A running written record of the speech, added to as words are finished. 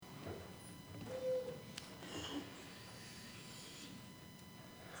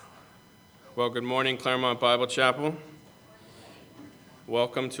Well, good morning, Claremont Bible Chapel.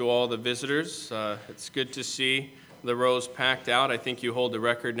 Welcome to all the visitors. It's good to see the rows packed out. I think you hold the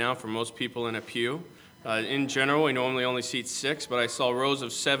record now for most people in a pew. In general, we normally only seat 6, but I saw rows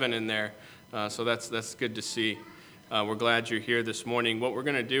of 7 in there, so that's good to see. We're glad you're here this morning. What we're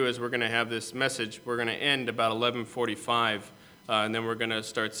going to do is we're going to have this message. We're going to end about 11:45, and then we're going to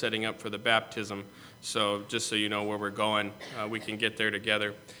start setting up for the baptism. So just so you know where we're going, we can get there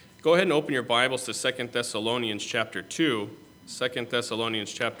together. Go ahead and open your Bibles to 2 Thessalonians chapter 2. 2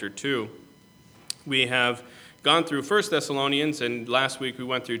 Thessalonians chapter 2. We have gone through 1 Thessalonians, and last week we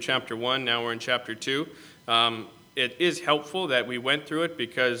went through chapter 1. Now we're in chapter 2. It is helpful that we went through it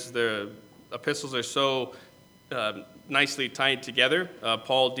because the epistles are so nicely tied together.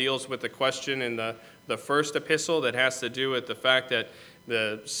 Paul deals with the question in the first epistle that has to do with the fact that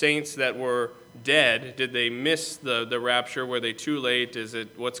the saints that were dead, did they miss the rapture? Were they too late? Is it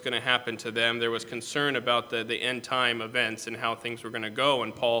what's going to happen to them? There was concern about the end time events and how things were going to go,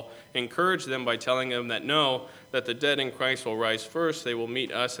 and Paul encouraged them by telling them that no, that the dead in Christ will rise first, they will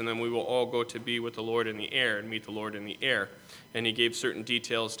meet us, and then we will all go to be with the Lord in the air and meet the Lord in the air. And he gave certain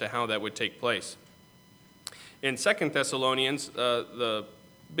details to how that would take place. In 2 Thessalonians, the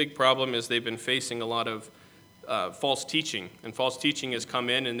big problem is they've been facing a lot of false teaching, and false teaching has come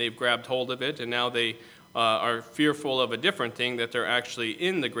in and they've grabbed hold of it, and now they are fearful of a different thing, that they're actually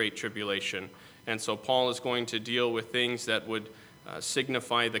in the Great Tribulation. And so Paul is going to deal with things that would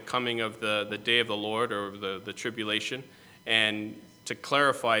signify the coming of the day of the Lord, or the tribulation, and to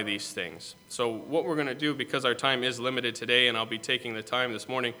clarify these things. So what we're going to do, because our time is limited today, and I'll be taking the time this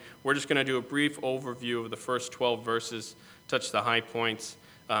morning, we're just going to do a brief overview of the first 12 verses, touch the high points,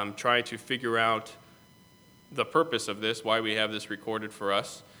 try to figure out the purpose of this, why we have this recorded for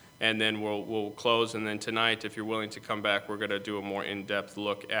us, and then we'll close. And then tonight, if you're willing to come back, we're going to do a more in-depth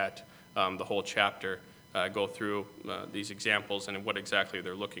look at the whole chapter, go through these examples and what exactly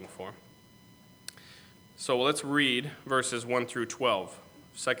they're looking for. So let's read verses 1 through 12.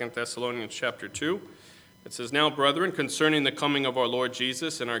 2 Thessalonians chapter 2. It says, "Now, brethren, concerning the coming of our Lord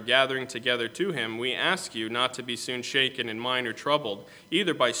Jesus and our gathering together to him, we ask you not to be soon shaken in mind or troubled,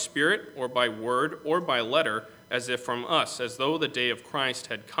 either by spirit or by word or by letter, as if from us, as though the day of Christ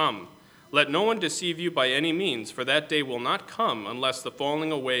had come. Let no one deceive you by any means, for that day will not come unless the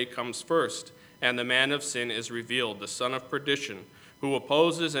falling away comes first, and the man of sin is revealed, the son of perdition, who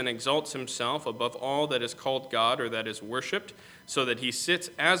opposes and exalts himself above all that is called God or that is worshipped, so that he sits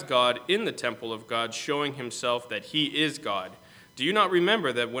as God in the temple of God, showing himself that he is God. Do you not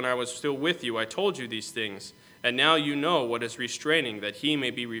remember that when I was still with you, I told you these things? And now you know what is restraining, that he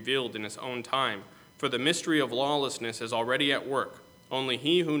may be revealed in his own time. For the mystery of lawlessness is already at work. Only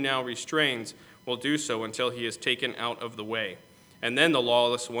he who now restrains will do so until he is taken out of the way. And then the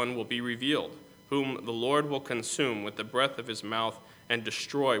lawless one will be revealed, whom the Lord will consume with the breath of his mouth and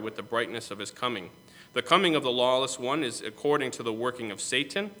destroy with the brightness of his coming. The coming of the lawless one is according to the working of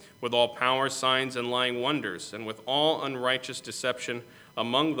Satan, with all power, signs, and lying wonders, and with all unrighteous deception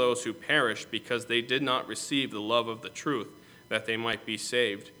among those who perish, because they did not receive the love of the truth, that they might be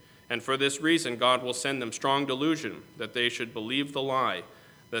saved. And for this reason God will send them strong delusion, that they should believe the lie,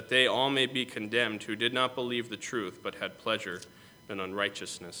 that they all may be condemned who did not believe the truth, but had pleasure in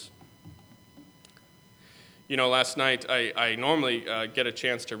unrighteousness." You know, last night, I normally get a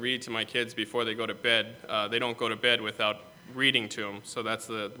chance to read to my kids before they go to bed. They don't go to bed without reading to them, so that's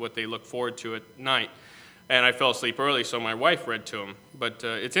what they look forward to at night. And I fell asleep early, so my wife read to them. But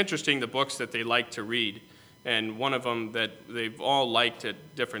it's interesting, the books that they like to read. And one of them that they've all liked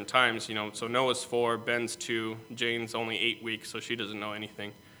at different times, you know, so Noah's 4, Ben's 2, Jane's only 8 weeks, so she doesn't know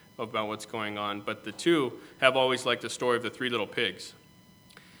anything about what's going on. But the two have always liked the story of the 3 little pigs.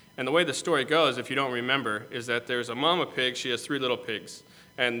 And the way the story goes, if you don't remember, is that there's a mama pig, she has 3 little pigs,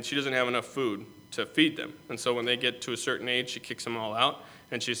 and she doesn't have enough food to feed them. And so when they get to a certain age, she kicks them all out,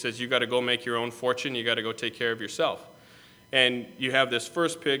 and she says, you got to go make your own fortune, you got to go take care of yourself. And you have this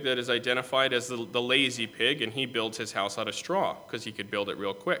first pig that is identified as the lazy pig, and he builds his house out of straw, because he could build it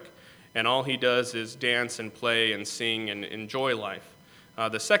real quick. And all he does is dance and play and sing and enjoy life.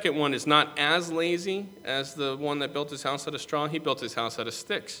 The second one is not as lazy as the one that built his house out of straw. He built his house out of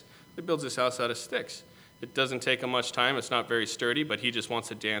sticks. He builds his house out of sticks. It doesn't take him much time. It's not very sturdy, but he just wants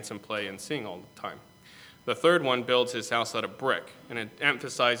to dance and play and sing all the time. The third one builds his house out of brick, and it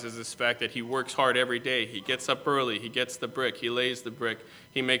emphasizes this fact that he works hard every day. He gets up early. He gets the brick. He lays the brick.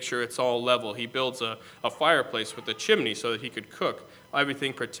 He makes sure it's all level. He builds a fireplace with a chimney so that he could cook,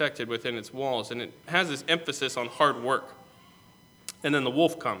 everything protected within its walls. And it has this emphasis on hard work. And then the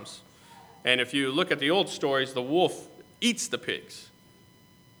wolf comes. And if you look at the old stories, the wolf eats the pigs.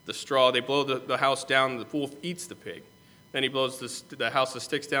 the straw. They blow the house down, the wolf eats the pig. Then he blows the house of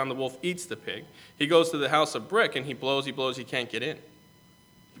sticks down, the wolf eats the pig. He goes to the house of brick, and he blows, he can't get in.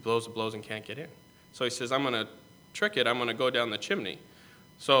 He blows and can't get in. So he says, I'm going to trick it. I'm going to go down the chimney.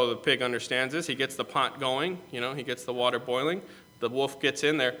 So the pig understands this. He gets the pot going. He gets the water boiling. The wolf gets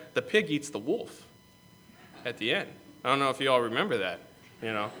in there. The pig eats the wolf at the end. I don't know if you all remember that.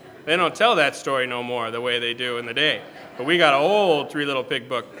 They don't tell that story no more the way they do in the day. But we got an old Three Little Pig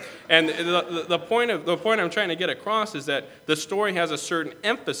book. And the point I'm trying to get across is that the story has a certain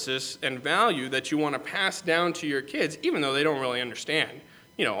emphasis and value that you want to pass down to your kids, even though they don't really understand,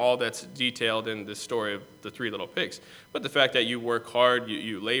 all that's detailed in the story of the Three Little Pigs. But the fact that you work hard,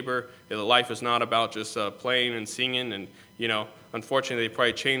 you labor, life is not about just playing and singing. And, unfortunately, they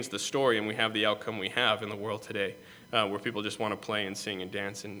probably changed the story, and we have the outcome we have in the world today, where people just want to play and sing and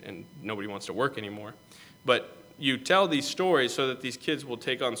dance, and nobody wants to work anymore. But you tell these stories so that these kids will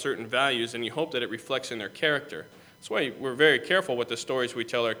take on certain values, and you hope that it reflects in their character. That's why we're very careful with the stories we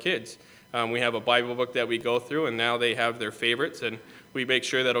tell our kids. We have a Bible book that we go through, and now they have their favorites, and we make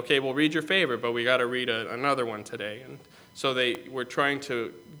sure that, okay, we'll read your favorite, but we got to read another one today. And so we're trying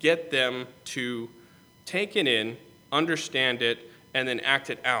to get them to take it in, understand it, and then act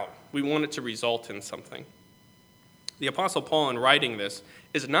it out. We want it to result in something. The Apostle Paul, in writing this,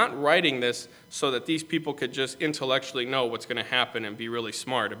 is not writing this so that these people could just intellectually know what's going to happen and be really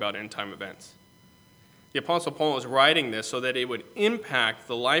smart about end-time events. The Apostle Paul is writing this so that it would impact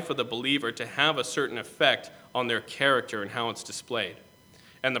the life of the believer to have a certain effect on their character and how it's displayed.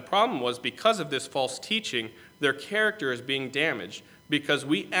 And the problem was, because of this false teaching, their character is being damaged because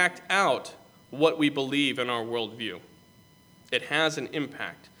we act out what we believe in our worldview. It has an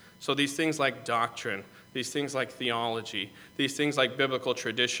impact. So these things like doctrine, these things like theology, these things like biblical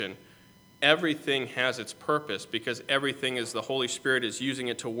tradition, everything has its purpose because everything is the Holy Spirit is using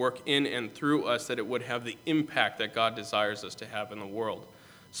it to work in and through us that it would have the impact that God desires us to have in the world.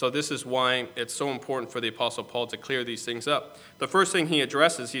 So this is why it's so important for the Apostle Paul to clear these things up. The first thing he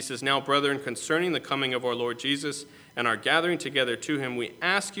addresses, he says, "Now, brethren, concerning the coming of our Lord Jesus and our gathering together to him, we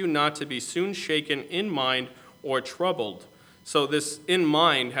ask you not to be soon shaken in mind or troubled." So this in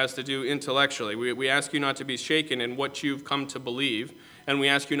mind has to do intellectually. We ask you not to be shaken in what you've come to believe, and we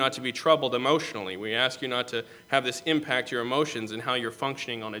ask you not to be troubled emotionally. We ask you not to have this impact your emotions and how you're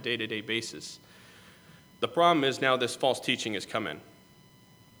functioning on a day-to-day basis. The problem is now this false teaching has come in.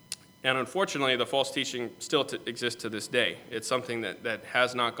 And unfortunately, the false teaching still exists to this day. It's something that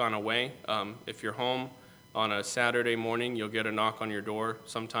has not gone away. If you're home on a Saturday morning, you'll get a knock on your door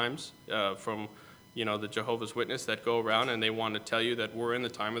sometimes from the Jehovah's Witness that go around, and they want to tell you that we're in the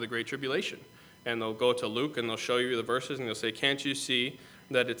time of the Great Tribulation. And they'll go to Luke, and they'll show you the verses, and they'll say, can't you see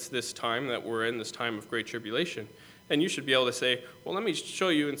that it's this time that we're in, this time of Great Tribulation? And you should be able to say, well, let me show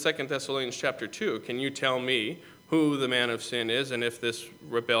you in 2 Thessalonians chapter 2. Can you tell me who the man of sin is and if this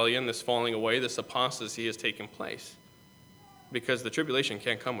rebellion, this falling away, this apostasy has taken place? Because the tribulation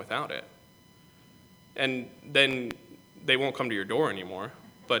can't come without it. And then they won't come to your door anymore,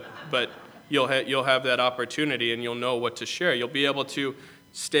 but you'll have that opportunity, and you'll know what to share. You'll be able to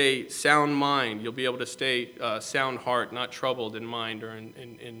stay sound mind. You'll be able to stay sound heart, not troubled in mind or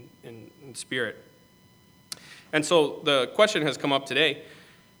in spirit. And so the question has come up today,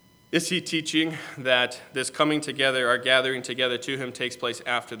 is he teaching that this coming together, our gathering together to him, takes place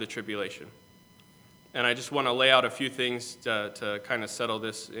after the tribulation? And I just want to lay out a few things to kind of settle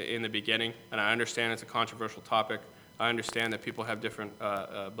this in the beginning. And I understand it's a controversial topic. I understand that people have different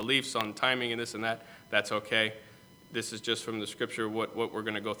beliefs on timing and this and that. That's okay. This is just from the scripture what we're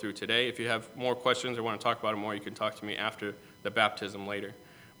going to go through today. If you have more questions or want to talk about it more, you can talk to me after the baptism later.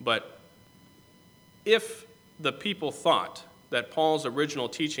 But if the people thought that Paul's original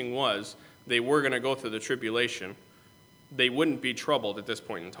teaching was they were going to go through the tribulation, they wouldn't be troubled at this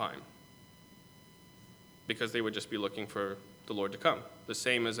point in time, because they would just be looking for the Lord to come, the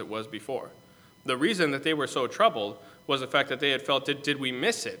same as it was before. The reason that they were so troubled was the fact that they had felt, did we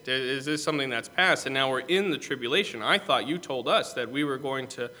miss it? Is this something that's passed, and now we're in the tribulation? I thought you told us that we were going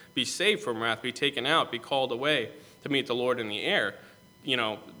to be saved from wrath, be taken out, be called away to meet the Lord in the air.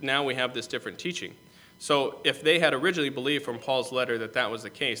 Now we have this different teaching. So if they had originally believed from Paul's letter that that was the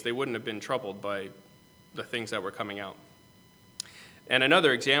case, they wouldn't have been troubled by the things that were coming out. And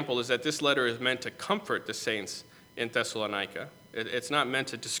another example is that this letter is meant to comfort the saints in Thessalonica. It's not meant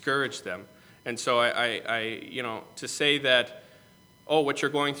to discourage them. And so to say that, oh, what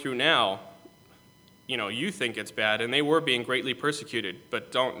you're going through now, you think it's bad, and they were being greatly persecuted,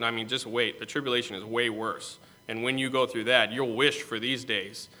 but just wait. The tribulation is way worse. And when you go through that, you'll wish for these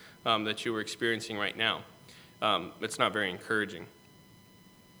days that you were experiencing right now. It's not very encouraging.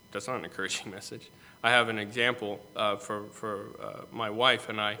 That's not an encouraging message. I have an example for my wife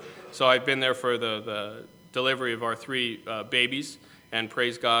and I. So I've been there for the delivery of our 3 babies, and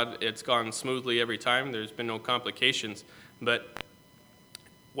praise God, it's gone smoothly every time. There's been no complications. But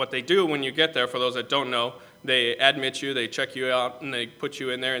what they do when you get there, for those that don't know, they admit you, they check you out, and they put you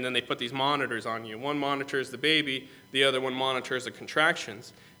in there, and then they put these monitors on you. One monitors the baby, the other one monitors the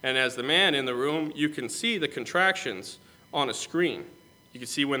contractions. And as the man in the room, you can see the contractions on a screen. You can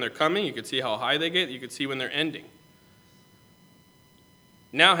see when they're coming, you can see how high they get, you can see when they're ending.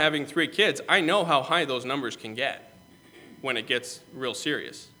 Now having 3 kids, I know how high those numbers can get when it gets real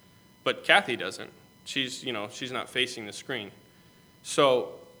serious. But Kathy doesn't. She's not facing the screen. So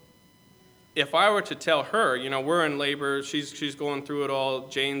if I were to tell her, we're in labor, she's going through it all,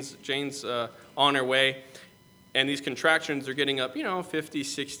 Jane's on her way, and these contractions are getting up, 50,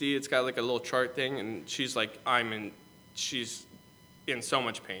 60, it's got like a little chart thing, and she's like, she's in so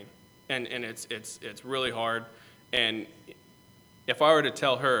much pain, and it's really hard. And if I were to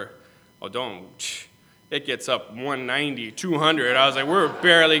tell her, it gets up 190, 200, I was like, we're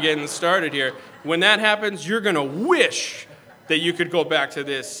barely getting started here. When that happens, you're going to wish that you could go back to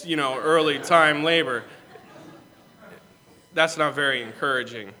this, early time labor. That's not very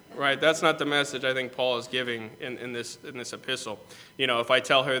encouraging, right? That's not the message I think Paul is giving in this epistle. If I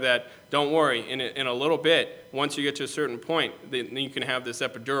tell her that, don't worry, in a little bit, once you get to a certain point, then you can have this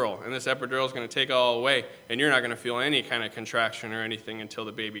epidural, and this epidural is going to take it all away, and you're not going to feel any kind of contraction or anything until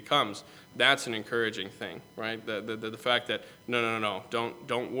the baby comes. That's an encouraging thing, right? The fact that, no,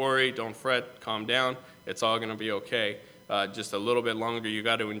 don't worry, don't fret, calm down, it's all going to be okay. Just a little bit longer, you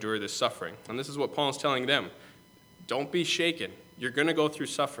got to endure this suffering. And this is what Paul's telling them. Don't be shaken. You're going to go through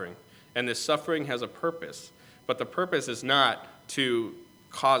suffering, and this suffering has a purpose. But the purpose is not to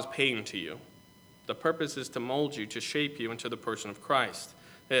cause pain to you. The purpose is to mold you, to shape you into the person of Christ.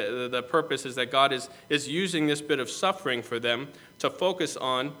 The purpose is that God is using this bit of suffering for them to focus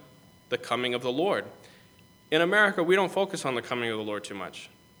on the coming of the Lord. In America, we don't focus on the coming of the Lord too much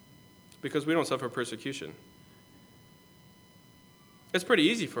because we don't suffer persecution. It's pretty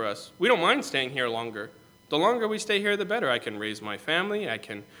easy for us. We don't mind staying here longer. The longer we stay here, the better. I can raise my family. I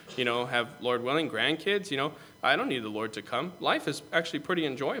can, have, Lord willing, grandkids. I don't need the Lord to come. Life is actually pretty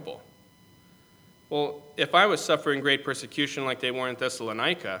enjoyable. Well, if I was suffering great persecution like they were in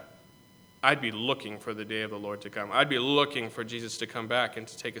Thessalonica, I'd be looking for the day of the Lord to come. I'd be looking for Jesus to come back and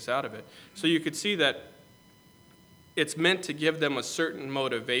to take us out of it. So you could see that it's meant to give them a certain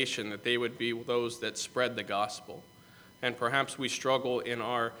motivation that they would be those that spread the gospel. And perhaps we struggle in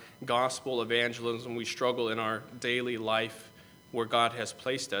our gospel evangelism, we struggle in our daily life where God has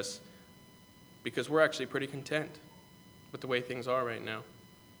placed us because we're actually pretty content with the way things are right now.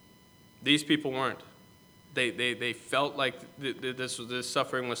 These people weren't. They felt like this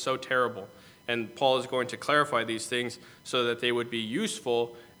suffering was so terrible. And Paul is going to clarify these things so that they would be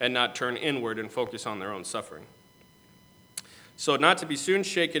useful and not turn inward and focus on their own suffering. So not to be soon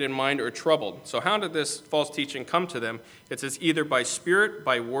shaken in mind or troubled. So how did this false teaching come to them? It says either by spirit,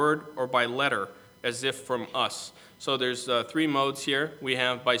 by word, or by letter, as if from us. So there's 3 modes here. We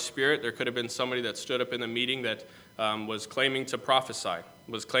have by spirit. There could have been somebody that stood up in the meeting that was claiming to prophesy,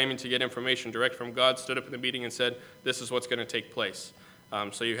 was claiming to get information direct from God, stood up in the meeting and said, this is what's going to take place.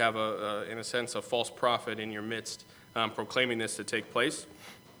 So you have, in a sense, a false prophet in your midst proclaiming this to take place.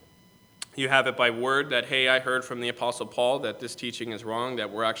 You have it by word that, hey, I heard from the Apostle Paul that this teaching is wrong,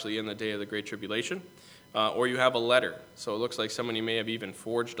 that we're actually in the day of the Great Tribulation. Or you have a letter. So it looks like somebody may have even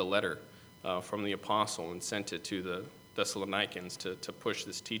forged a letter from the apostle and sent it to the Thessalonians to push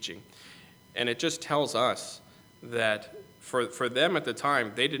this teaching. And it just tells us that for them at the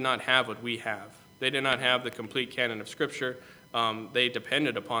time, they did not have what we have. They did not have the complete canon of Scripture. They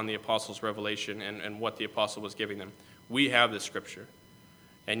depended upon the apostle's revelation and what the apostle was giving them. We have the Scripture.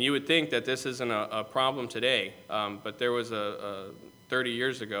 And you would think that this isn't a problem today, but there was 30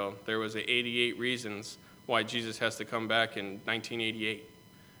 years ago, there was 88 reasons why Jesus has to come back in 1988.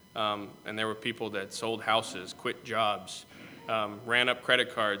 And there were people that sold houses, quit jobs, ran up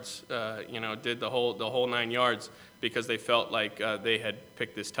credit cards, did the whole 9 yards because they felt like they had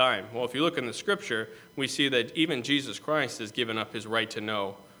picked this time. Well, if you look in the Scripture, we see that even Jesus Christ has given up his right to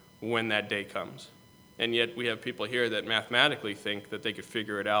know when that day comes. And yet we have people here that mathematically think that they could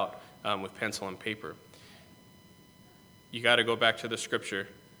figure it out with pencil and paper. You got to go back to the Scripture.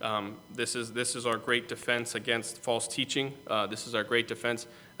 This is our great defense against false teaching. This is our great defense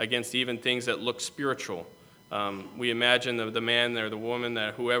against even things that look spiritual. We imagine the man or the woman,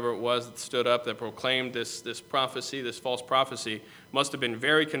 that whoever it was that stood up that proclaimed this prophecy, this false prophecy, must have been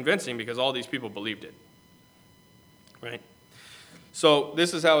very convincing because all these people believed it. Right? So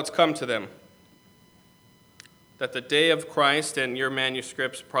this is how it's come to them. That the day of Christ, and your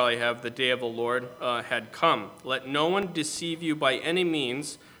manuscripts probably have the day of the Lord, had come. Let no one deceive you by any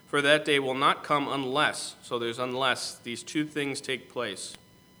means, for that day will not come unless, so there's unless, these two things take place.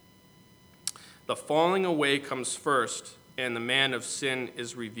 The falling away comes first, and the man of sin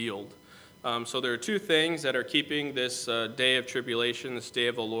is revealed. So there are two things that are keeping this day of tribulation, this day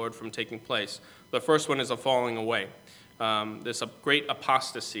of the Lord, from taking place. The first one is a falling away, this great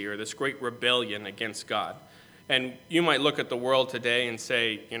apostasy or this great rebellion against God. And you might look at the world today and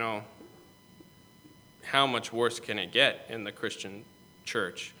say, how much worse can it get in the Christian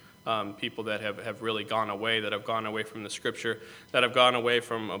church? People that have really gone away, that have gone away from the Scripture, that have gone away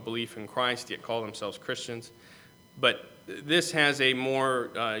from a belief in Christ, yet call themselves Christians. But this has a more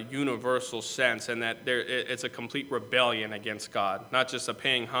universal sense, in that it's a complete rebellion against God, not just a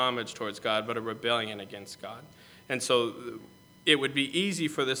paying homage towards God, but a rebellion against God. And so it would be easy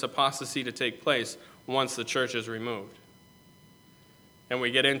for this apostasy to take place once the church is removed. And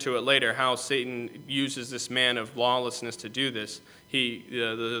we get into it later, how Satan uses this man of lawlessness to do this.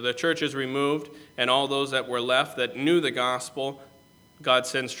 The church is removed, and all those that were left that knew the gospel, God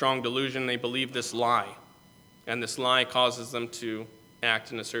sends strong delusion. They believe this lie. And this lie causes them to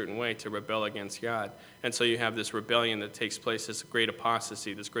act in a certain way, to rebel against God. And so you have this rebellion that takes place, this great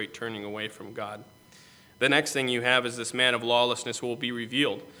apostasy, this great turning away from God. The next thing you have is this man of lawlessness will be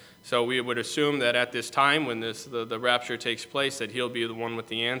revealed. So we would assume that at this time when the rapture takes place, that he'll be the one with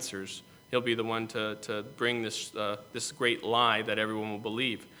the answers. He'll be the one to bring this great lie that everyone will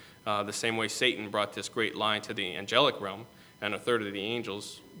believe. The same way Satan brought this great lie to the angelic realm, and a third of the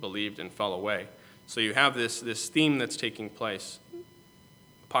angels believed and fell away. So you have this theme that's taking place.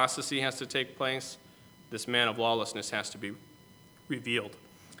 Apostasy has to take place. This man of lawlessness has to be revealed.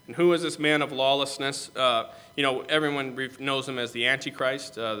 And who is this man of lawlessness? Everyone knows him as the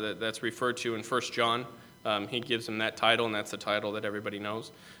Antichrist. That's referred to in 1 John. He gives him that title, and that's the title that everybody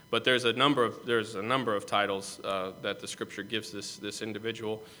knows. But there's a number of titles that the Scripture gives this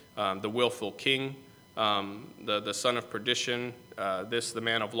individual. The willful king, the son of perdition, the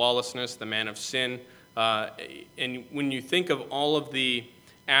man of lawlessness, the man of sin. And when you think of all of the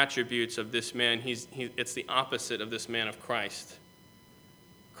attributes of this man, it's the opposite of this man of Christ.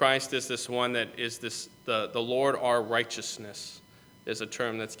 Christ is this one that is the Lord our righteousness is a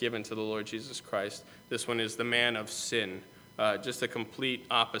term that's given to the Lord Jesus Christ. This one is the man of sin, just a complete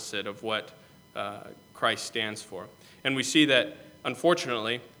opposite of what Christ stands for. And we see that,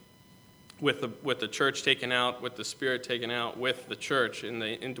 unfortunately, with the church taken out, with the Spirit taken out, with the church and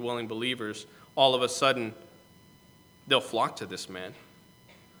the indwelling believers, all of a sudden, they'll flock to this man.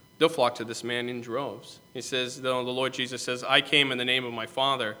 They'll flock to this man in droves. He says, the Lord Jesus says, I came in the name of my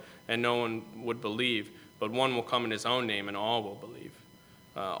Father, and no one would believe, but one will come in his own name, and all will believe.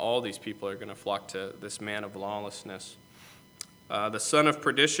 All these people are going to flock to this man of lawlessness. The son of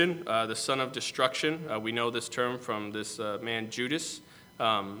perdition, the son of destruction. We know this term from this man Judas.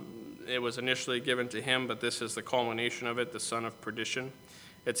 It was initially given to him, but this is the culmination of it, the son of perdition.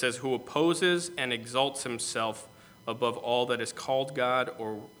 It says, who opposes and exalts himself above all that is called God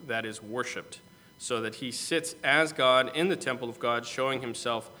or that is worshipped, so that he sits as God in the temple of God, showing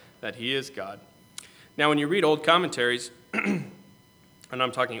himself that he is God. Now, when you read old commentaries, and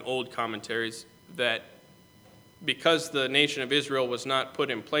I'm talking old commentaries, that because the nation of Israel was not put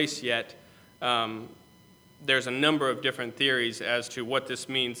in place yet, there's a number of different theories as to what this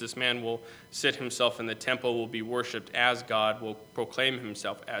means. This man will sit himself in the temple, will be worshipped as God, will proclaim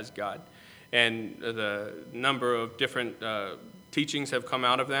himself as God. And the number of different teachings have come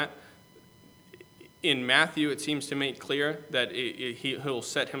out of that. In Matthew, it seems to make clear that he'll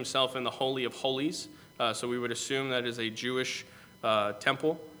set himself in the Holy of Holies. So we would assume that is a Jewish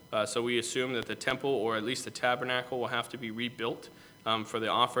temple. So we assume that the temple, or at least the tabernacle, will have to be rebuilt for the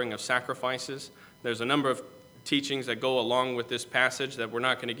offering of sacrifices. There's a number of teachings that go along with this passage that we're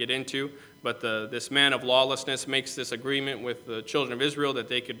not going to get into, but this man of lawlessness makes this agreement with the children of Israel that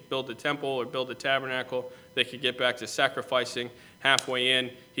they could build the temple or build the tabernacle. They could get back to sacrificing. Halfway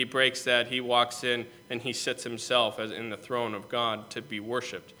in, he breaks that, he walks in, and he sits himself as in the throne of God to be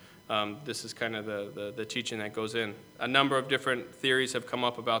worshipped. This is kind of the teaching that goes in. A number of different theories have come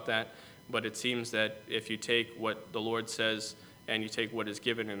up about that, but it seems that if you take what the Lord says and you take what is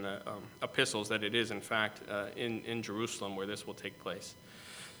given in the epistles, that it is, in fact, in Jerusalem where this will take place.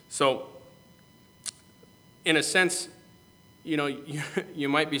 So, in a sense, you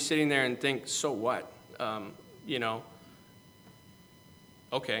might be sitting there and think, so what?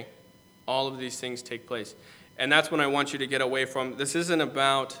 Okay, all of these things take place. And that's when I want you to get away from, this isn't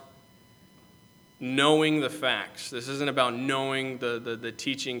about knowing the facts. This isn't about knowing the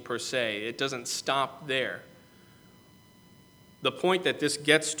teaching per se. It doesn't stop there. The point that this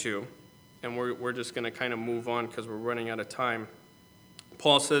gets to, and we're just going to kind of move on because we're running out of time.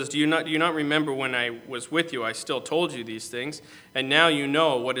 Paul says, do you not remember when I was with you, I still told you these things, and now you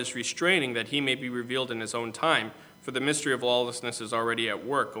know what is restraining, that he may be revealed in his own time. For the mystery of lawlessness is already at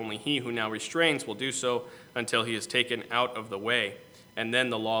work. Only he who now restrains will do so until he is taken out of the way, and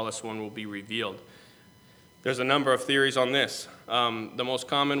then the lawless one will be revealed. There's a number of theories on this. The most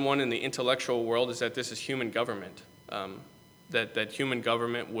common one in the intellectual world is that this is human government. That human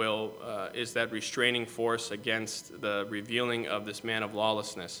government is that restraining force against the revealing of this man of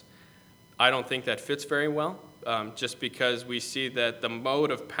lawlessness. I don't think that fits very well, just because we see that the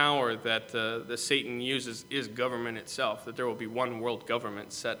mode of power that the Satan uses is government itself, that there will be one world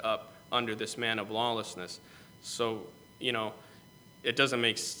government set up under this man of lawlessness. So, it doesn't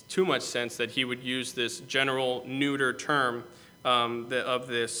make too much sense that he would use this general neuter term of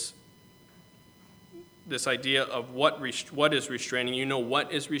this idea of what is restraining.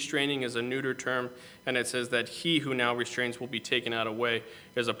 What is restraining is a neuter term, and it says that he who now restrains will be taken out of the way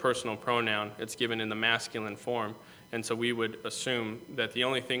is a personal pronoun. It's given in the masculine form, and so we would assume that the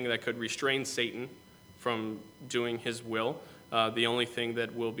only thing that could restrain Satan from doing his will, the only thing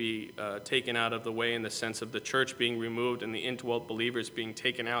that will be taken out of the way in the sense of the church being removed and the indwelt believers being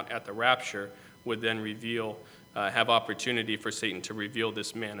taken out at the rapture, would then have opportunity for Satan to reveal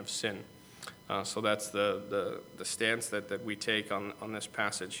this man of sin. So that's the stance that we take on this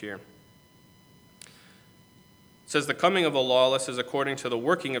passage here. It says, the coming of the lawless is according to the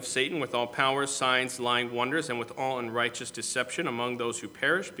working of Satan with all powers, signs, lying wonders, and with all unrighteous deception among those who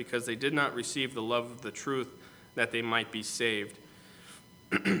perish, because they did not receive the love of the truth that they might be saved.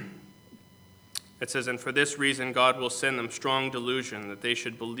 It says, and for this reason God will send them strong delusion, that they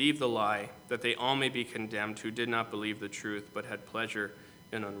should believe the lie, that they all may be condemned who did not believe the truth, but had pleasure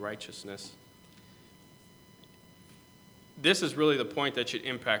in unrighteousness. This is really the point that should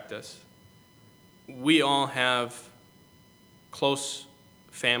impact us. We all have close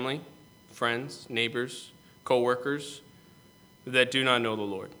family, friends, neighbors, co-workers that do not know the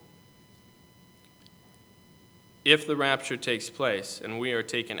Lord. If the rapture takes place and we are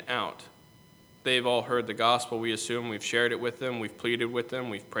taken out, they've all heard the gospel, we assume. We've shared it with them. We've pleaded with them.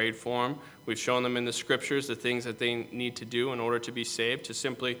 We've prayed for them. We've shown them in the scriptures the things that they need to do in order to be saved, to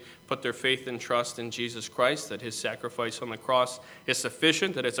simply put their faith and trust in Jesus Christ, that his sacrifice on the cross is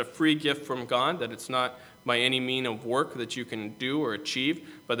sufficient, that it's a free gift from God, that it's not by any mean of work that you can do or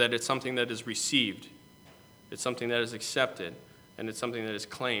achieve, but that it's something that is received. It's something that is accepted, and it's something that is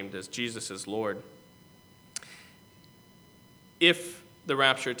claimed as Jesus is Lord. If the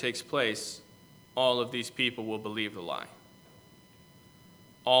rapture takes place, all of these people will believe the lie.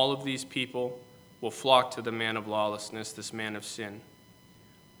 All of these people will flock to the man of lawlessness, this man of sin.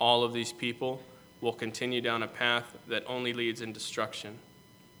 All of these people will continue down a path that only leads in destruction.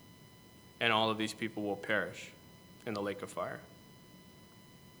 And all of these people will perish in the lake of fire.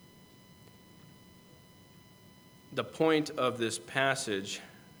 The point of this passage,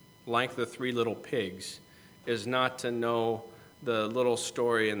 like the three little pigs, is not to know the little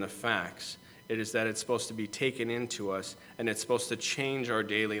story and the facts. It is that it's supposed to be taken into us, and it's supposed to change our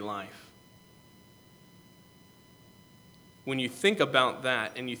daily life. When you think about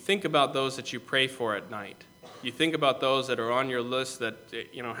that, and you think about those that you pray for at night, you think about those that are on your list that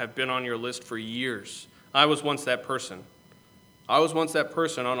have been on your list for years. I was once that person. I was once that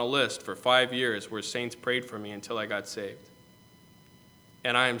person on a list for 5 years where saints prayed for me until I got saved.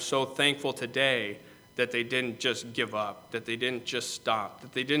 And I am so thankful today that they didn't just give up, that they didn't just stop,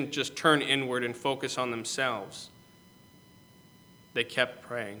 that they didn't just turn inward and focus on themselves. They kept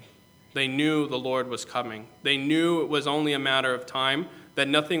praying. They knew the Lord was coming. They knew it was only a matter of time, that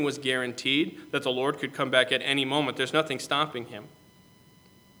nothing was guaranteed, that the Lord could come back at any moment. There's nothing stopping him.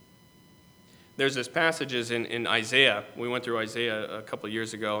 There's this passages in Isaiah. We went through Isaiah a couple of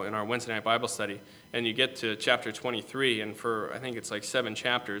years ago in our Wednesday night Bible study, and you get to chapter 23, and for, I think it's like 7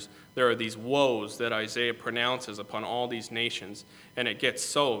 chapters, there are these woes that Isaiah pronounces upon all these nations, and it gets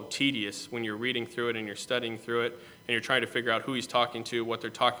so tedious when you're reading through it and you're studying through it, and you're trying to figure out who he's talking to, what they're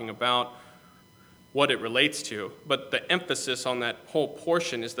talking about, what it relates to. But the emphasis on that whole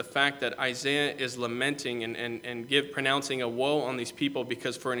portion is the fact that Isaiah is lamenting and pronouncing a woe on these people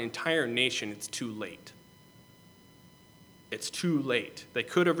because for an entire nation it's too late. It's too late. They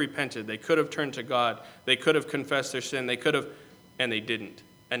could have repented. They could have turned to God. They could have confessed their sin. They could have, and they didn't.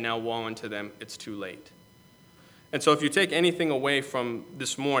 And now woe unto them, it's too late. And so if you take anything away from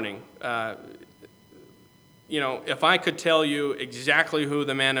this morning, if I could tell you exactly who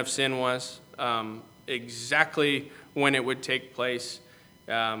the man of sin was, exactly when it would take place,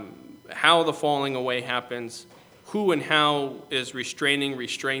 how the falling away happens, who and how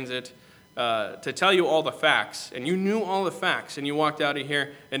restrains it, to tell you all the facts, and you knew all the facts, and you walked out of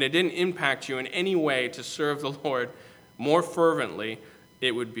here, and it didn't impact you in any way to serve the Lord more fervently,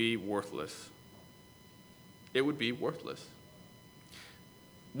 it would be worthless. It would be worthless.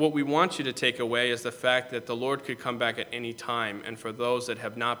 What we want you to take away is the fact that the Lord could come back at any time, and for those that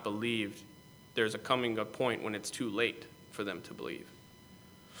have not believed, there's a point when it's too late for them to believe.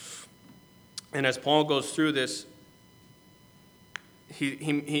 And as Paul goes through this,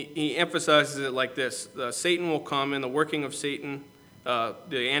 he emphasizes it like this. Satan will come in the working of Satan.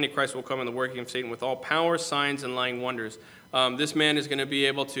 The Antichrist will come in the working of Satan with all power, signs, and lying wonders. This man is going to be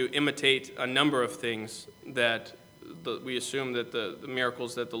able to imitate a number of things that we assume that the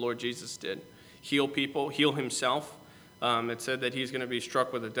miracles that the Lord Jesus did. Heal people, heal himself. It said that he's going to be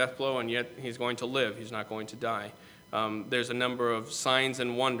struck with a death blow, and yet he's going to live. He's not going to die. There's a number of signs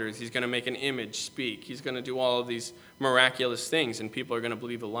and wonders. He's going to make an image speak. He's going to do all of these miraculous things, and people are going to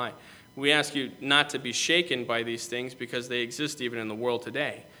believe a lie. We ask you not to be shaken by these things because they exist even in the world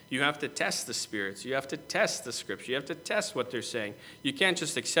today. You have to test the spirits. You have to test the scripture. You have to test what they're saying. You can't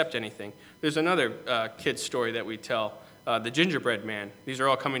just accept anything. There's another kid's story that we tell, the gingerbread man. These are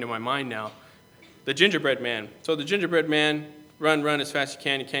all coming to my mind now. The gingerbread man. So the gingerbread man, run as fast as you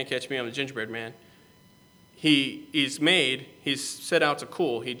can. You can't catch me, I'm the gingerbread man. He's set out to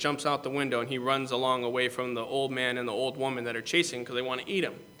cool. He jumps out the window and he runs along away from the old man and the old woman that are chasing because they want to eat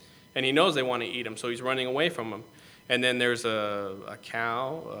him. And he knows they want to eat him, so he's running away from them. And then there's a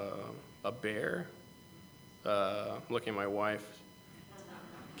cow, a bear. I'm looking at my wife.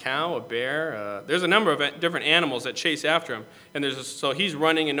 Cow, a bear. There's a number of different animals that chase after him. And so he's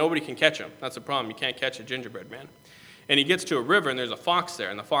running and nobody can catch him. That's the problem. You can't catch a gingerbread man. And he gets to a river and there's a fox there.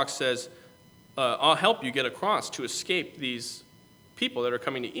 And the fox says, I'll help you get across to escape these people that are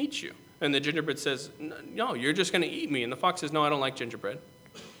coming to eat you. And the gingerbread says, no, you're just going to eat me. And the fox says, no, I don't like gingerbread.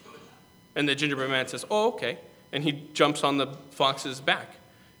 And the gingerbread man says, oh, okay. And he jumps on the fox's back.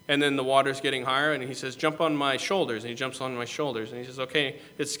 And then the water's getting higher, and he says, jump on my shoulders. And he jumps on my shoulders. And he says, okay,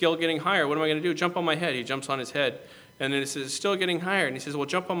 it's still getting higher. What am I going to do? Jump on my head. He jumps on his head. And then it says, it's still getting higher. And he says, well,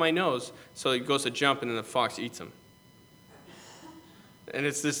 jump on my nose. So he goes to jump, and then the fox eats him. And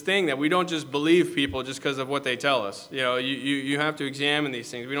it's this thing that we don't just believe people just because of what they tell us. You know, you have to examine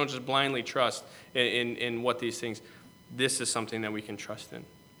these things. We don't just blindly trust in what these things. This is something that we can trust in.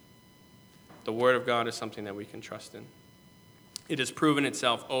 The Word of God is something that we can trust in. It has proven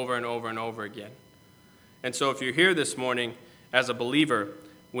itself over and over and over again. And so if you're here this morning as a believer,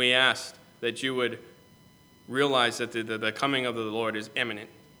 we ask that you would realize that the coming of the Lord is imminent.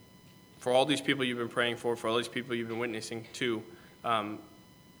 For all these people you've been praying for all these people you've been witnessing to,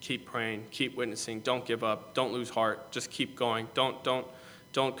 keep praying, keep witnessing, don't give up, don't lose heart, just keep going.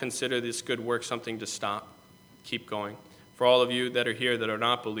 Don't consider this good work something to stop. Keep going. For all of you that are here that are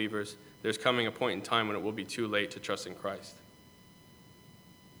not believers, there's coming a point in time when it will be too late to trust in Christ.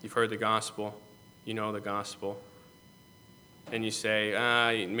 You've heard the gospel, you know the gospel, and you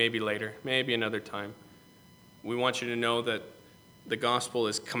say, maybe later, maybe another time. We want you to know that the gospel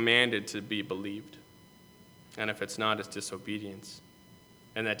is commanded to be believed. And if it's not, it's disobedience.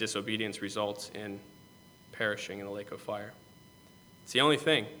 And that disobedience results in perishing in the lake of fire. It's the only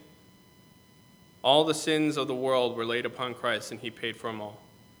thing. All the sins of the world were laid upon Christ, and he paid for them all.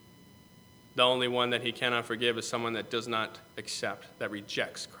 The only one that he cannot forgive is someone that does not accept, that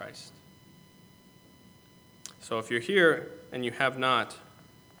rejects Christ. So if you're here and you have not,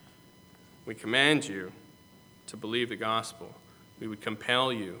 we command you to believe the gospel. We would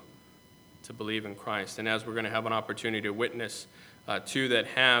compel you to believe in Christ. And as we're going to have an opportunity to witness to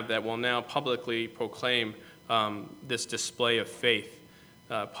that will now publicly proclaim this display of faith,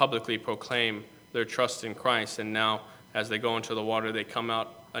 publicly proclaim their trust in Christ. And now, as they go into the water, they come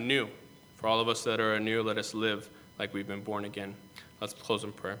out anew. For all of us that are anew, let us live like we've been born again. Let's close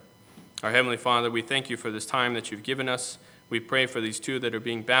in prayer. Our Heavenly Father, we thank you for this time that you've given us. We pray for these two that are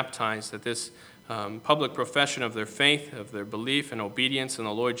being baptized, that this public profession of their faith, of their belief and obedience in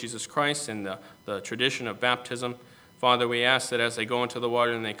the Lord Jesus Christ and the tradition of baptism, Father, we ask that as they go into the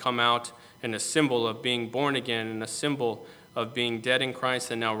water and they come out in a symbol of being born again and a symbol of being dead in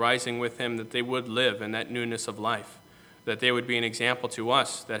Christ and now rising with him, that they would live in that newness of life, that they would be an example to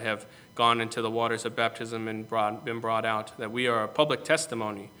us that have gone into the waters of baptism and been brought out, that we are a public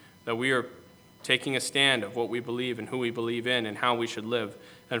testimony, that we are taking a stand of what we believe and who we believe in and how we should live.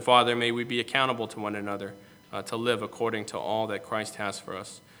 And Father, may we be accountable to one another to live according to all that Christ has for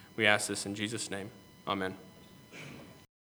us. We ask this in Jesus' name. Amen.